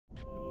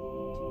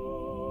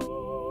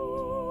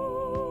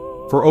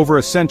For over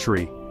a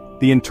century,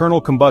 the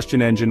internal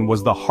combustion engine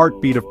was the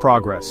heartbeat of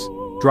progress,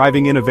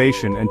 driving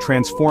innovation and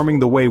transforming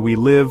the way we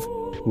live,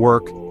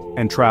 work,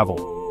 and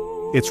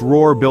travel. Its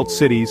roar built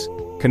cities,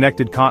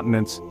 connected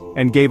continents,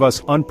 and gave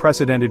us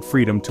unprecedented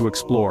freedom to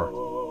explore.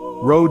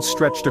 Roads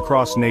stretched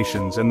across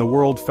nations and the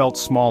world felt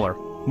smaller,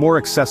 more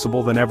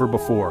accessible than ever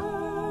before.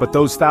 But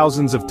those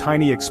thousands of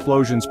tiny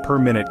explosions per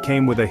minute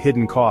came with a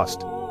hidden cost: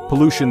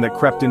 pollution that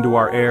crept into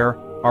our air,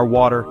 our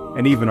water,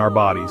 and even our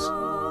bodies.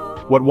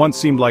 What once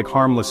seemed like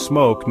harmless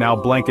smoke now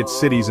blankets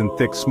cities in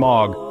thick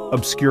smog,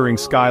 obscuring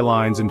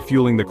skylines and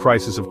fueling the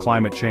crisis of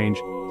climate change.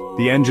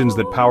 The engines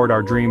that powered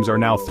our dreams are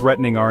now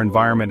threatening our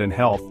environment and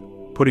health,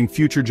 putting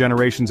future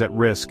generations at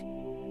risk,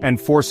 and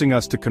forcing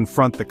us to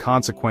confront the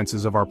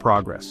consequences of our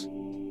progress.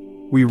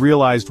 We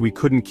realized we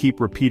couldn't keep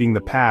repeating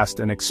the past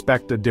and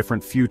expect a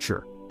different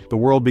future. The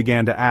world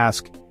began to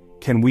ask,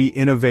 can we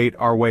innovate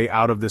our way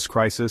out of this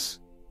crisis?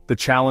 The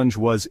challenge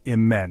was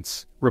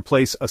immense.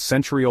 Replace a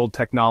century-old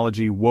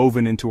technology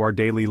woven into our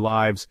daily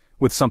lives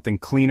with something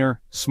cleaner,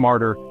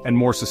 smarter, and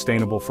more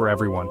sustainable for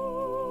everyone.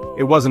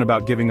 It wasn't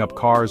about giving up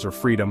cars or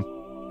freedom.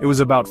 It was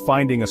about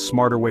finding a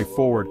smarter way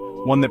forward,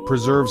 one that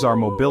preserves our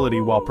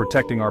mobility while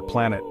protecting our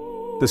planet.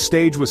 The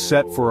stage was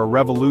set for a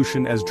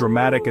revolution as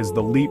dramatic as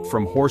the leap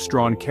from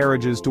horse-drawn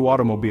carriages to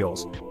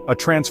automobiles, a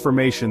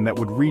transformation that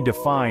would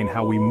redefine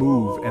how we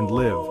move and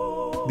live.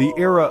 The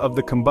era of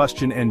the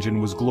combustion engine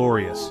was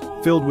glorious,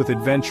 filled with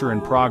adventure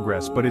and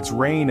progress, but its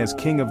reign as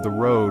king of the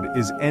road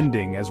is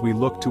ending as we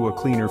look to a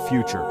cleaner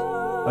future.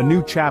 A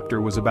new chapter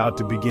was about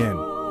to begin,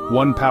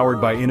 one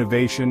powered by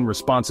innovation,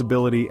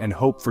 responsibility, and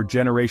hope for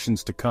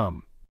generations to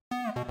come.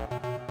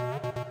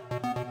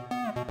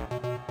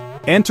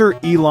 Enter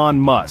Elon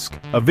Musk,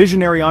 a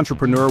visionary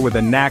entrepreneur with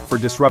a knack for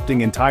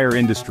disrupting entire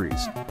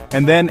industries.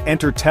 And then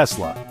enter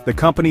Tesla, the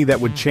company that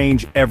would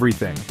change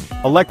everything.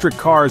 Electric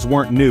cars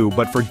weren't new,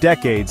 but for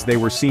decades they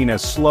were seen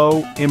as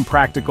slow,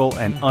 impractical,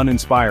 and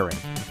uninspiring,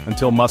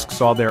 until Musk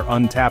saw their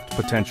untapped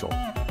potential.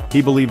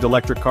 He believed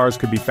electric cars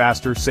could be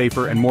faster,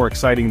 safer, and more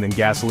exciting than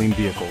gasoline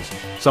vehicles,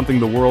 something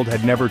the world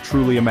had never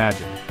truly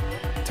imagined.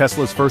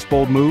 Tesla's first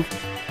bold move?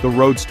 The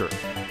Roadster,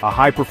 a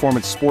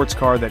high-performance sports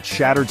car that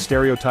shattered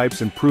stereotypes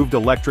and proved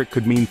electric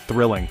could mean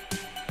thrilling.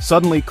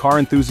 Suddenly, car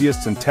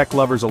enthusiasts and tech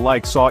lovers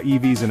alike saw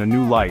EVs in a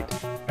new light,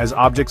 as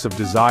objects of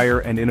desire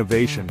and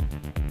innovation.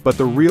 But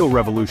the real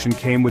revolution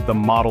came with the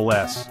Model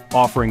S,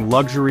 offering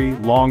luxury,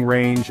 long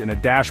range, and a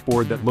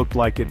dashboard that looked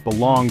like it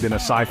belonged in a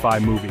sci-fi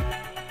movie.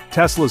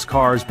 Tesla's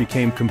cars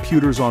became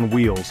computers on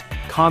wheels,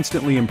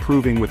 constantly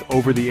improving with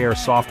over-the-air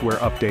software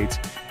updates,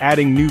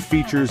 adding new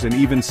features and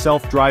even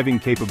self-driving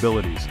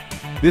capabilities.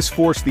 This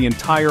forced the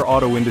entire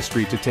auto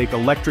industry to take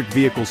electric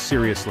vehicles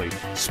seriously,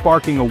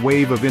 sparking a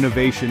wave of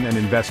innovation and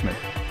investment.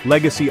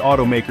 Legacy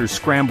automakers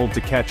scrambled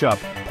to catch up,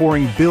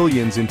 pouring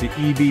billions into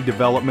EV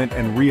development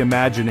and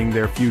reimagining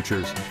their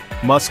futures.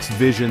 Musk's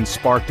vision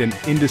sparked an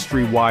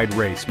industry-wide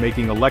race,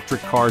 making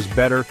electric cars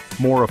better,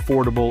 more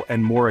affordable,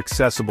 and more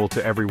accessible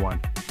to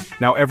everyone.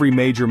 Now every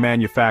major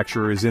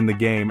manufacturer is in the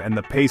game, and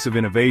the pace of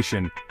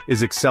innovation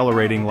is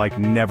accelerating like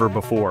never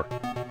before.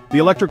 The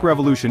electric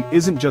revolution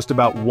isn't just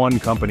about one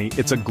company,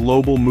 it's a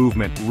global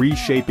movement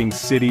reshaping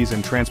cities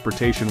and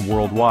transportation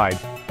worldwide.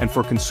 And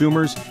for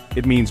consumers,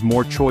 it means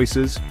more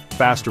choices,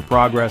 faster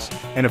progress,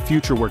 and a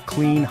future where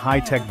clean,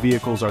 high-tech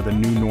vehicles are the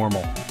new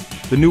normal.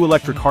 The new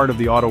electric heart of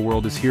the auto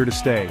world is here to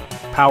stay,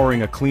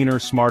 powering a cleaner,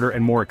 smarter,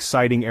 and more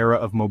exciting era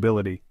of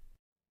mobility.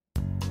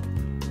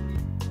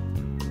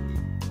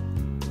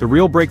 The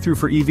real breakthrough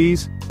for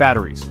EVs?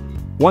 Batteries.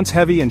 Once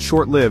heavy and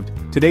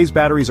short-lived, today's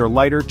batteries are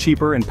lighter,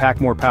 cheaper, and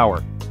pack more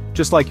power.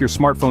 Just like your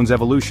smartphone's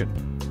evolution.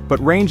 But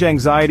range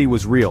anxiety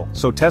was real,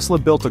 so Tesla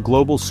built a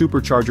global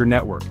supercharger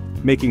network,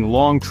 making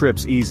long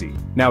trips easy.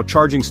 Now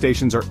charging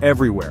stations are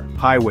everywhere,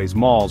 highways,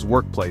 malls,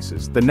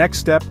 workplaces. The next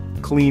step?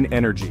 Clean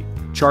energy.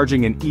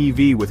 Charging an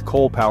EV with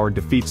coal power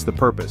defeats the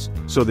purpose,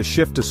 so the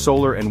shift to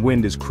solar and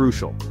wind is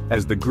crucial.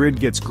 As the grid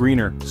gets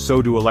greener,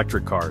 so do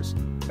electric cars.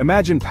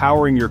 Imagine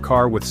powering your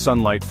car with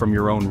sunlight from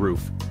your own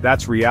roof.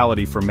 That's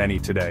reality for many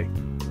today.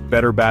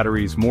 Better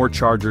batteries, more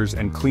chargers,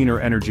 and cleaner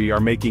energy are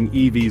making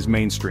EVs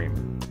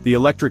mainstream. The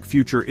electric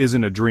future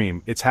isn't a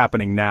dream, it's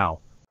happening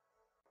now.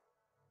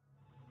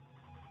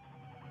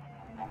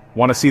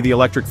 Want to see the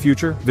electric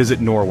future? Visit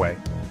Norway.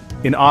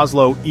 In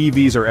Oslo,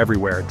 EVs are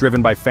everywhere,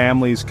 driven by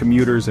families,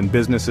 commuters, and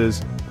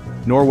businesses.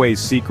 Norway's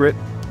secret?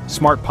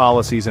 Smart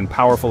policies and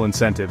powerful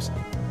incentives.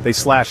 They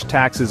slash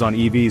taxes on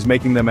EVs,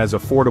 making them as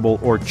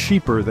affordable or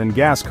cheaper than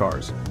gas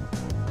cars.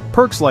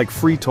 Perks like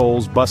free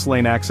tolls, bus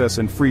lane access,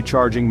 and free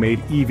charging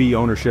made EV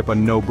ownership a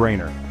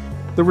no-brainer.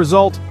 The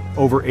result?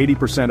 Over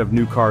 80% of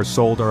new cars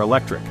sold are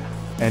electric,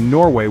 and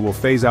Norway will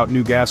phase out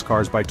new gas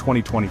cars by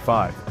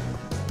 2025.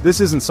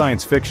 This isn't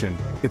science fiction,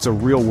 it's a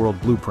real-world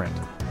blueprint.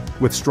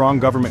 With strong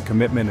government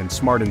commitment and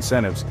smart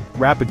incentives,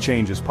 rapid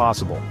change is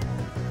possible.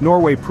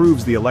 Norway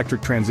proves the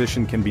electric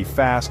transition can be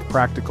fast,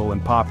 practical,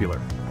 and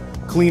popular.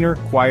 Cleaner,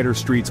 quieter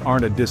streets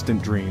aren't a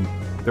distant dream,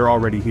 they're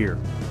already here.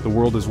 The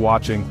world is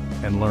watching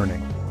and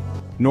learning.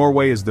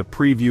 Norway is the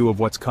preview of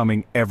what's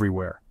coming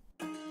everywhere.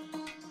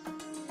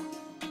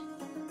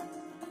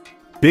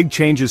 Big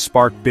changes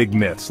spark big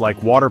myths,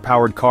 like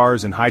water-powered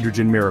cars and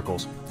hydrogen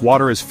miracles.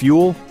 Water as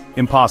fuel?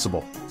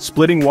 Impossible.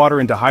 Splitting water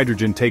into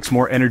hydrogen takes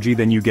more energy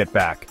than you get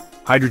back.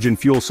 Hydrogen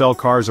fuel cell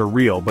cars are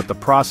real, but the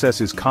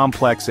process is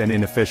complex and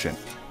inefficient.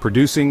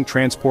 Producing,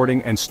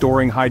 transporting, and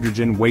storing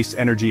hydrogen wastes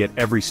energy at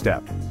every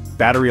step.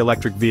 Battery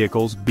electric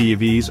vehicles,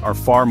 BEVs, are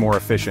far more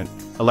efficient.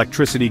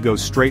 Electricity goes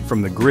straight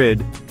from the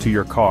grid to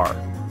your car.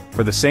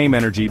 For the same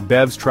energy,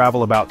 BEVs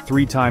travel about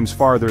 3 times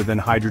farther than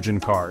hydrogen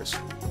cars.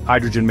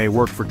 Hydrogen may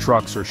work for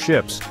trucks or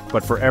ships,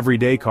 but for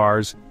everyday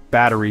cars,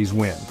 batteries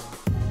win.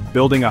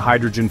 Building a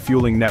hydrogen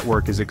fueling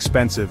network is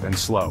expensive and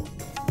slow.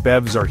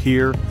 BEVs are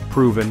here,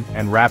 proven,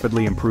 and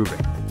rapidly improving.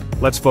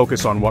 Let's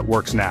focus on what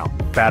works now: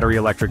 battery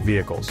electric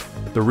vehicles.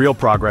 The real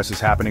progress is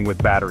happening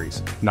with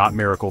batteries, not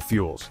miracle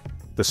fuels.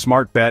 The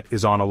smart bet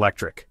is on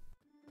electric.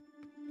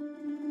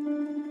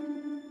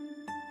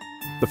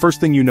 The first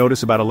thing you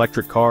notice about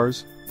electric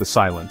cars? The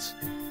silence.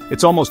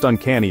 It's almost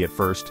uncanny at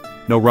first.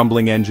 No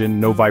rumbling engine,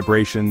 no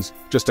vibrations,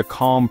 just a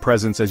calm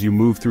presence as you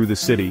move through the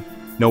city.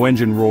 No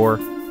engine roar,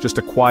 just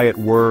a quiet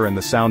whir and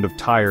the sound of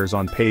tires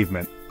on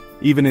pavement.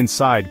 Even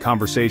inside,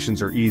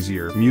 conversations are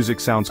easier,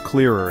 music sounds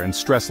clearer, and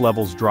stress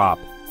levels drop.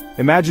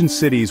 Imagine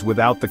cities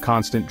without the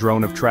constant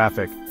drone of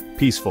traffic.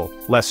 Peaceful,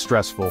 less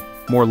stressful,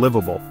 more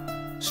livable.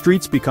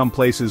 Streets become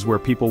places where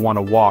people want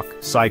to walk,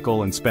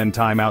 cycle, and spend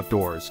time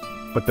outdoors.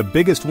 But the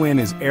biggest win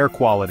is air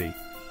quality.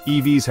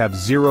 EVs have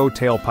zero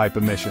tailpipe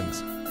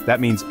emissions. That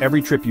means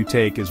every trip you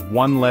take is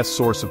one less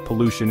source of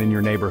pollution in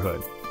your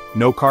neighborhood.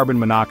 No carbon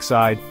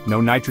monoxide, no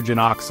nitrogen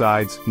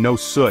oxides, no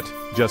soot,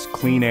 just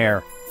clean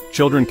air.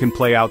 Children can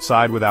play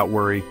outside without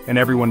worry, and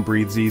everyone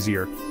breathes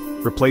easier.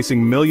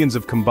 Replacing millions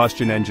of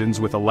combustion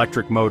engines with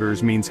electric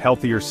motors means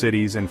healthier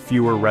cities and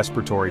fewer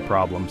respiratory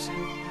problems.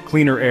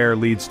 Cleaner air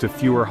leads to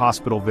fewer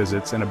hospital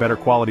visits and a better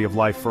quality of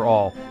life for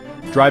all.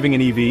 Driving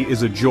an EV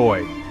is a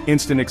joy.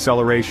 Instant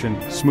acceleration,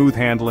 smooth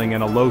handling,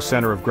 and a low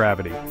center of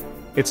gravity.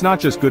 It's not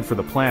just good for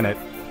the planet,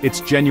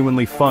 it's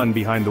genuinely fun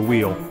behind the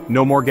wheel.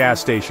 No more gas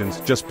stations,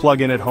 just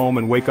plug in at home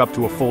and wake up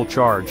to a full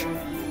charge.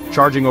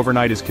 Charging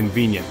overnight is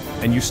convenient,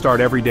 and you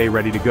start every day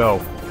ready to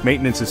go.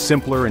 Maintenance is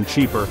simpler and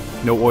cheaper,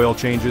 no oil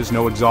changes,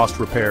 no exhaust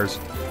repairs.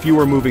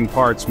 Fewer moving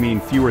parts mean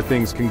fewer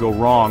things can go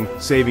wrong,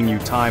 saving you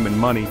time and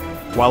money.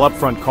 While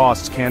upfront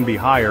costs can be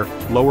higher,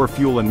 lower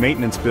fuel and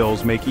maintenance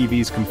bills make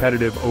EVs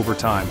competitive over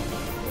time.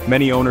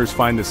 Many owners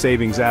find the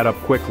savings add up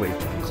quickly.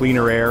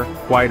 Cleaner air,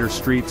 quieter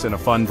streets, and a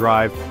fun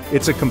drive.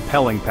 It's a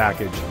compelling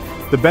package.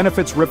 The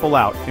benefits ripple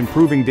out,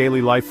 improving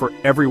daily life for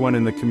everyone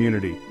in the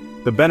community.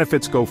 The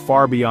benefits go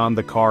far beyond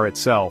the car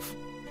itself.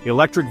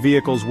 Electric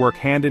vehicles work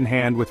hand in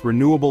hand with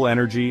renewable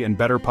energy and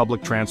better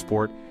public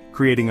transport,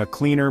 creating a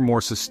cleaner,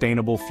 more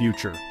sustainable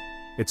future.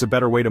 It's a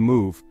better way to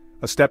move,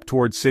 a step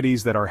towards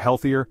cities that are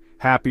healthier,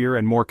 happier,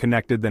 and more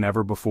connected than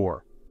ever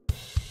before.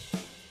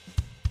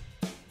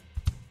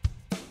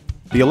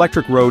 The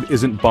electric road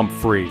isn't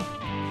bump-free.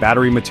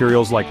 Battery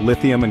materials like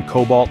lithium and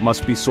cobalt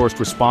must be sourced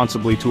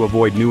responsibly to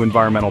avoid new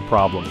environmental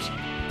problems.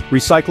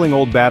 Recycling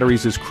old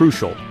batteries is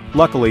crucial.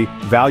 Luckily,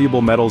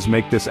 valuable metals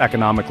make this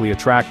economically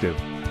attractive.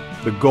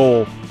 The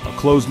goal, a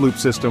closed-loop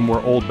system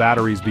where old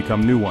batteries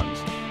become new ones.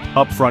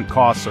 Upfront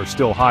costs are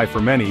still high for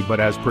many, but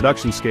as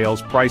production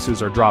scales,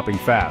 prices are dropping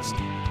fast.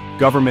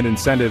 Government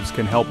incentives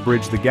can help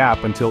bridge the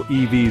gap until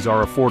EVs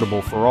are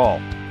affordable for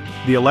all.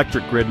 The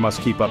electric grid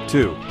must keep up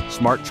too.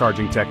 Smart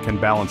charging tech can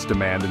balance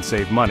demand and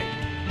save money.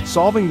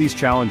 Solving these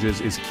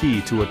challenges is key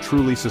to a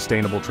truly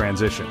sustainable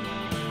transition.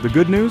 The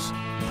good news?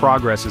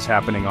 Progress is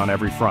happening on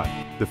every front.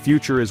 The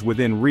future is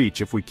within reach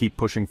if we keep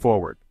pushing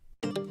forward.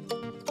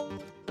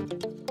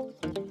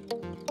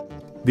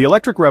 The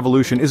electric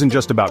revolution isn't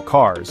just about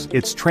cars,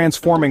 it's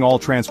transforming all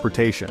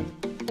transportation.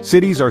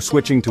 Cities are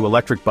switching to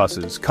electric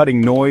buses, cutting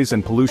noise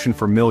and pollution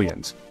for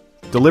millions.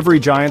 Delivery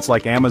giants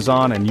like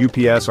Amazon and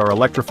UPS are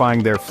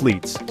electrifying their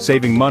fleets,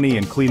 saving money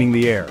and cleaning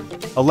the air.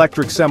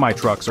 Electric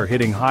semi-trucks are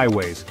hitting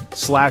highways,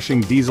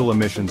 slashing diesel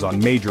emissions on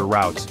major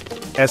routes.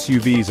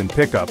 SUVs and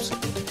pickups,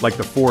 like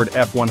the Ford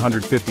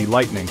F-150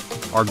 Lightning,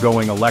 are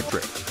going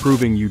electric,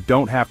 proving you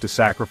don't have to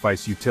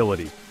sacrifice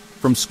utility.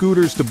 From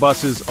scooters to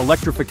buses,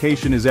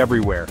 electrification is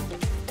everywhere.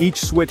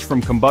 Each switch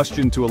from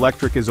combustion to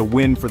electric is a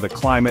win for the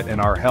climate and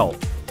our health.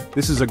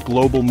 This is a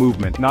global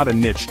movement, not a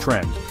niche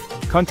trend.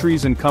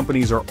 Countries and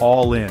companies are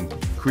all in,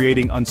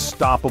 creating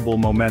unstoppable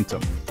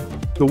momentum.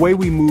 The way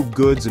we move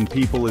goods and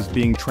people is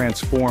being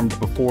transformed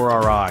before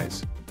our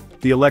eyes.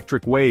 The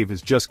electric wave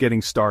is just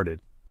getting started.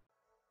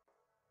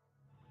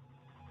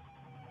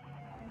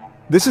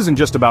 This isn't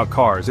just about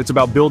cars, it's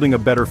about building a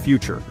better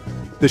future.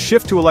 The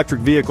shift to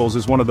electric vehicles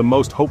is one of the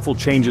most hopeful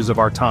changes of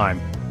our time.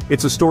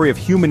 It's a story of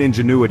human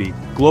ingenuity,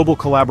 global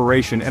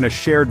collaboration, and a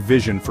shared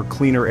vision for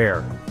cleaner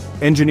air.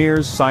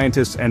 Engineers,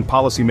 scientists, and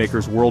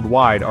policymakers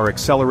worldwide are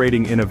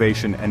accelerating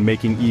innovation and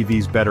making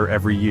EVs better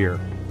every year.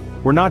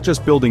 We're not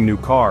just building new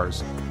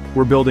cars,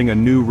 we're building a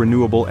new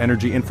renewable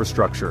energy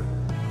infrastructure.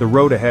 The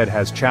road ahead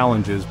has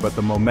challenges, but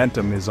the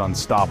momentum is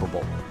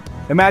unstoppable.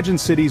 Imagine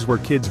cities where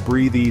kids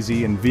breathe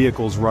easy and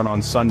vehicles run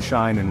on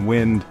sunshine and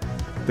wind.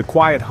 The The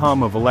quiet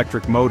hum of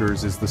electric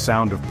motors is the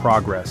sound of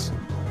progress.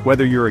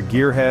 Whether you're a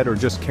gearhead or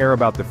just care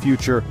about the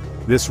future,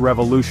 this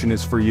revolution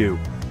is for you.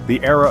 The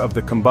era of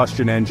the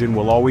combustion engine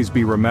will always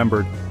be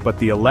remembered, but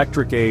the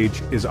electric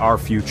age is our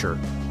future.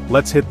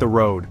 Let's hit the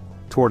road,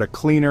 toward a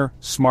cleaner,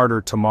 smarter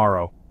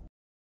tomorrow.